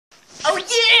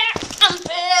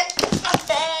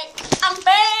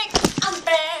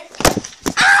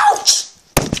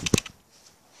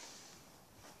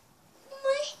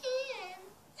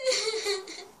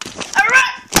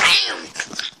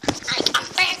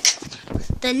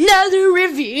with another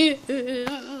review.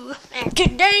 And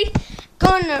today,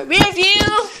 gonna review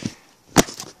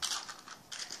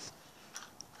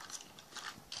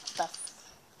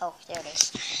oh, there it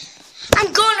is.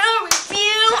 I'm gonna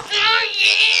review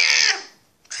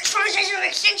Transformers Age of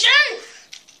Extinction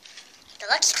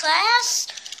Deluxe Class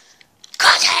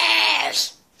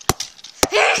Crosshairs.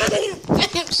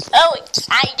 I'm so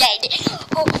excited.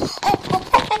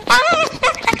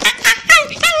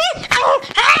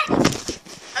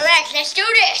 Alright, let's do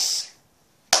this.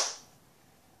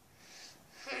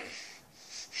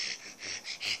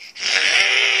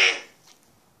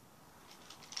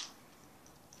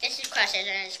 This is Crosshairs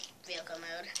in its vehicle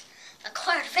mode. A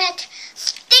Corvette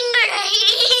Stingray.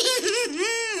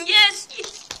 Yes.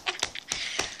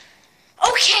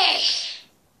 Okay.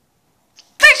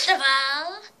 First of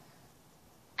all,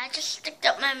 I just sticked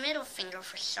up my middle finger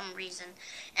for some reason.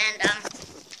 And,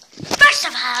 first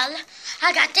of all,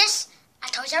 I got this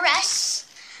at Toys R Us.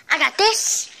 I got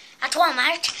this at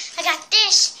Walmart. I got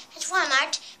this at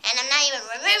Walmart. And I'm not even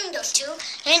remembering those two.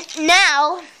 And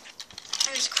now,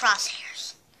 there's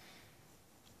Crosshairs.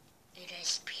 It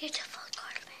is beautiful,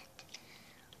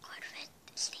 Corvette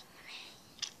Stingray.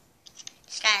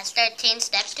 This guy has 13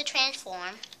 steps to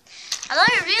transform. Although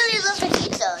I really love the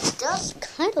details, it does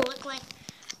kind of look like,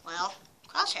 well,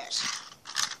 Crosshairs.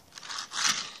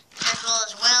 Careful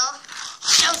as well.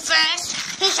 So fast.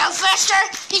 He's so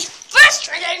faster. He's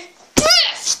faster than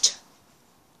Drift.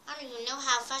 I don't even know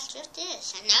how fast Drift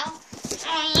is. And now,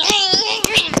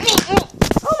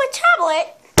 oh, my tablet.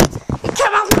 It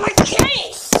came out of my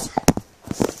case.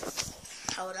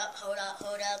 Hold up.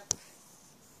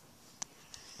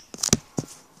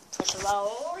 Push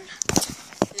roll.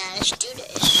 Now let's do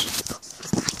this.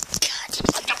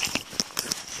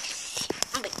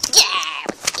 Oh my God.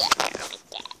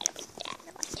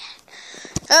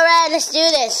 Alright, let's do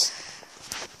this.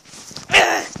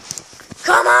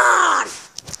 Come on!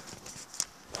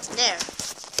 There.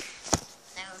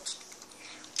 That was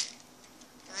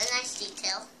a nice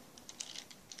detail.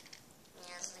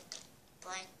 There's like a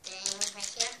black thing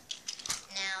right here.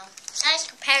 Now, size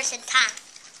comparison time.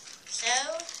 So,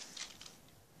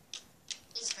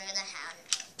 he's for the hound.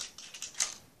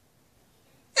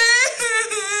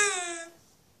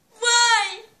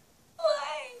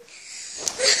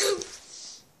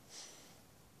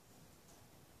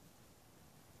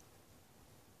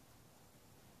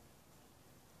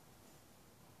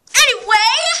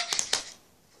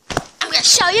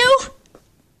 Show you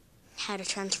how to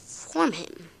transform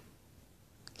him.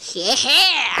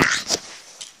 Yeah!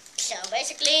 So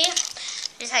basically,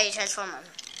 this is how you transform him.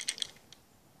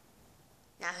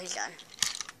 Now he's done.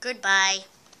 Goodbye.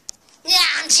 Yeah,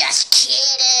 I'm just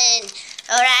kidding.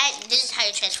 Alright, this is how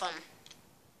you transform him.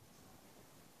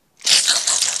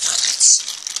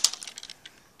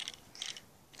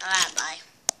 Alright, bye.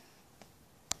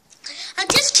 I'm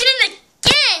just kidding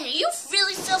again. You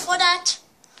really fell for that?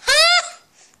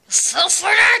 Fell for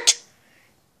that?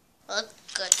 Well,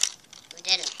 good. We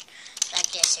didn't. Like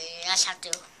this. So you just have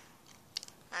to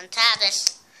untap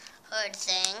this hood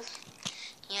thing.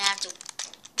 You have to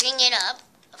bring it up,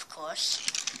 of course.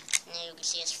 And then you can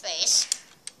see his face.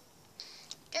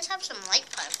 It does have some light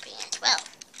piping as well.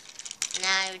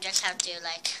 Now you just have to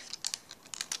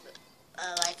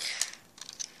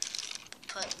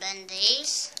bend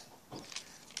these.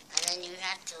 And then you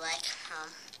have to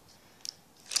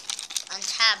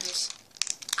untap this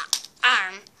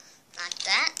arm, like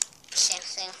that. Same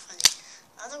thing for the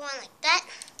other one, like that.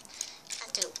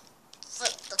 Have to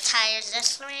flip the tires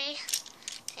this way.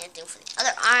 Same thing for the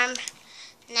other arm.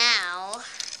 Now,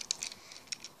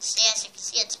 see, as you can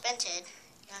see, it's bented.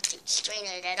 You have to straighten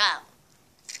it out.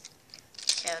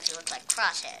 So it looks like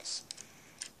Crosshairs.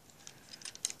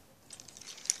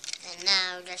 And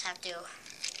now you just have to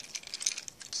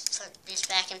put these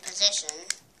back in position.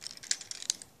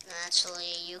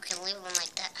 Actually, you can leave them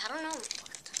like that. I don't know.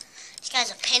 This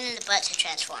guy's a pain in the butt to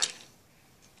transform.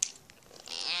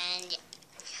 And yeah,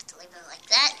 you have to leave it like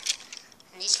that.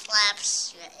 And these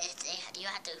flaps, you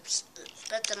have to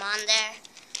put them on there.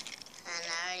 And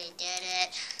I already did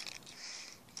it.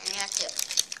 And you have to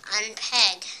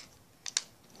unpeg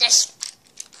this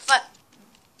foot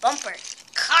bumper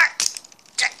cart.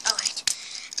 Oh wait.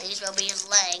 And these will be his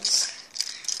legs.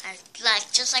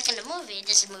 Just like in the movie,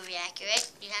 this is movie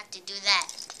accurate, you have to do that.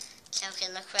 So it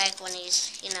can look like when he's,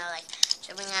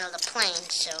 jumping out of the plane,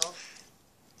 so.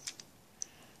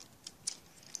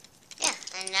 Yeah,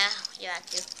 and now you have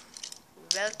to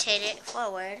rotate it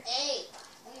forward. Hey,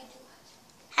 what are you doing?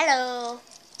 Hello.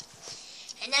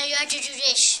 And now you have to do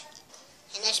this.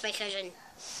 And that's my cousin.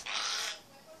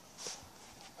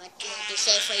 What do you have to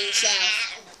say for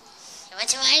yourself? What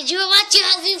do I do? What do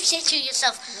you say to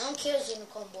yourself? No one cares,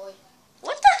 Unicorn Boy.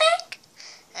 What the heck?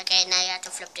 Okay, now you have to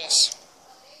flip this.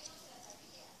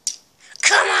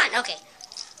 Come on! Okay.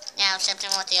 Now something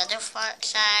with the other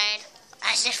side.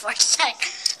 I said far side.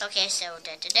 Okay, so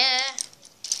da-da-da.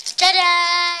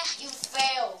 Ta-da! You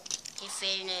fail. He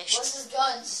finished. What's his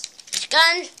guns? His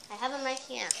gun? I have him right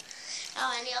here.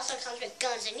 Oh, and he also comes with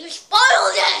guns, and you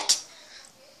spoiled it!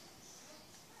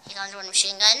 He comes with a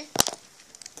machine gun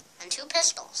and 2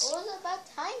 pistols. It wasn't about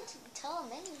time to tell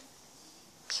him anything.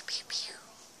 Pew, pew, pew.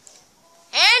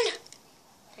 And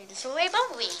take this away,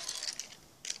 Bumblebee.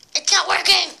 It's not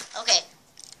working! Okay.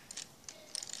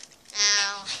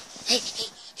 Now, Hey, he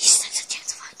stands a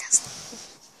chance of finding us.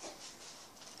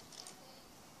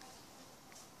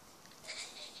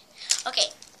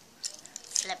 okay.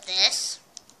 Flip this.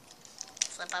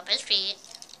 Flip up his feet.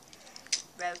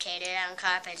 Rotate it on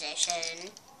car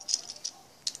position.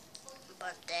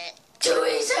 But that. Too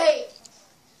easy!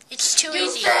 It's too You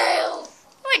easy. failed!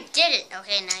 Oh, I did it.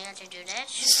 Okay, now you have to do that.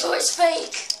 His sword's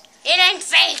fake! It ain't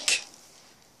fake!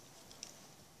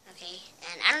 Okay,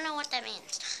 and I don't know what that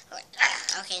means.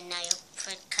 Okay, now you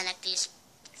connect these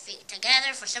feet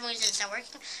together. For some reason it's not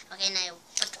working. Okay, now you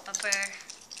put the bumper.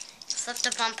 Flip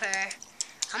the bumper.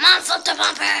 Come on, flip the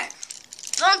bumper!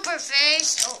 Bumper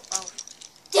face! Oh.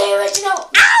 The original!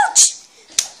 Ouch!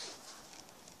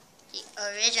 The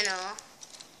original.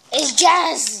 It's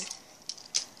Jazz!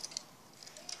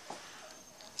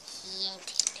 He ain't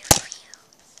taking it for you.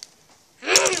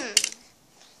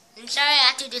 I'm sorry I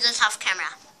have to do this off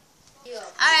camera.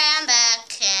 Alright, I'm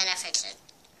back and I fixed it.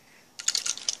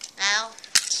 Now,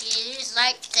 see these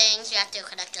light things, you have to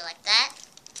connect it like that.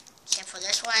 Except for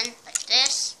this one, like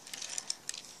this.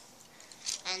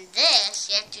 And this,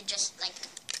 you have to just like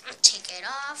take it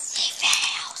off. He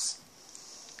fails!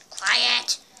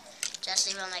 Quiet. Just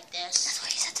leave them like this. That's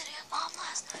what he said to the mom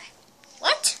last night.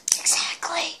 What?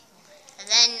 Exactly! And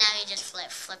then now you just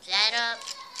flip that up.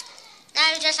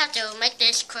 Now you just have to make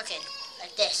this crooked,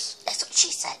 like this. That's what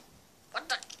she said. What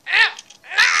the?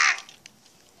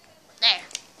 There.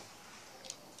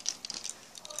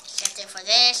 Same thing for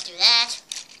this, do that.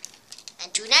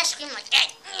 And do not scream like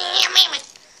that.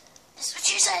 That's what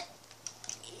she said.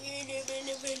 Okay. Did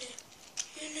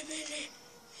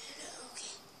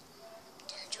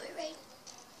I do it right?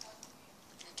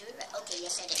 Did I do it right? Okay,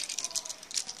 yes I did.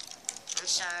 I'm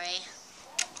sorry.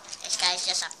 This guy's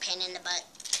just a pain in the butt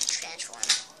to transform.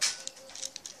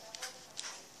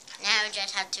 Now we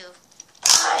just have to...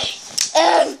 I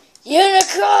am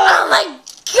Unicorn! Oh my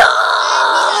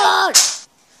god!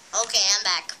 Okay, I'm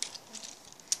back.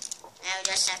 Now we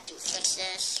just have to fix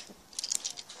this.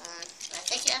 I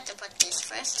think you have to put this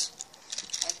first.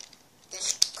 Like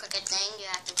this crooked thing, you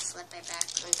have to flip it back.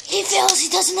 He fails, he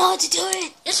doesn't know how to do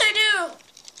it. Yes, I do!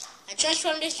 I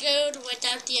transformed this code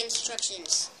without the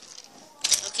instructions.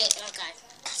 Okay, oh god.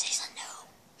 Because he's a noob.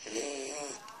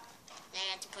 Now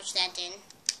you have to push that in.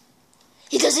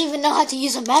 He doesn't even know how to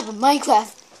use a map in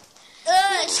Minecraft.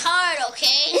 It's hard,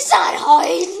 okay? It's not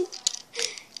hard.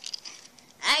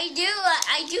 I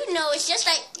do know. It's just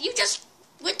like you just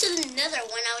went to the nether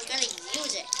when I was gonna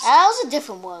use it. That was a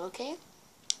different world, okay?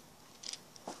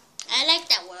 I like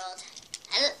that world.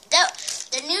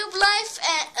 The noob life,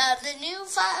 the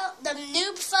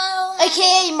noob file.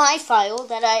 AKA my file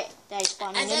that I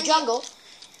spawned in the jungle.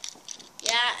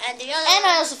 Yeah, and the other. And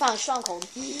I also found Stronghold.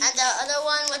 And the other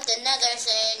one with the nether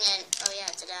thing, and oh yeah,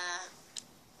 ta-da.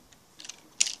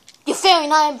 You're failing,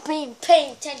 not being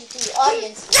paying attention to the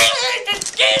audience.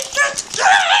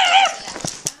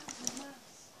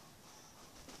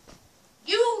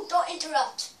 You don't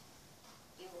interrupt.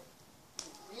 You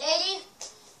lady.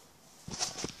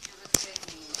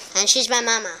 And she's my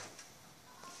mama.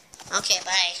 Okay,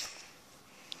 bye.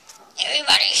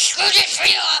 Everybody, screw this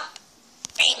video up.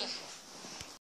 Bing.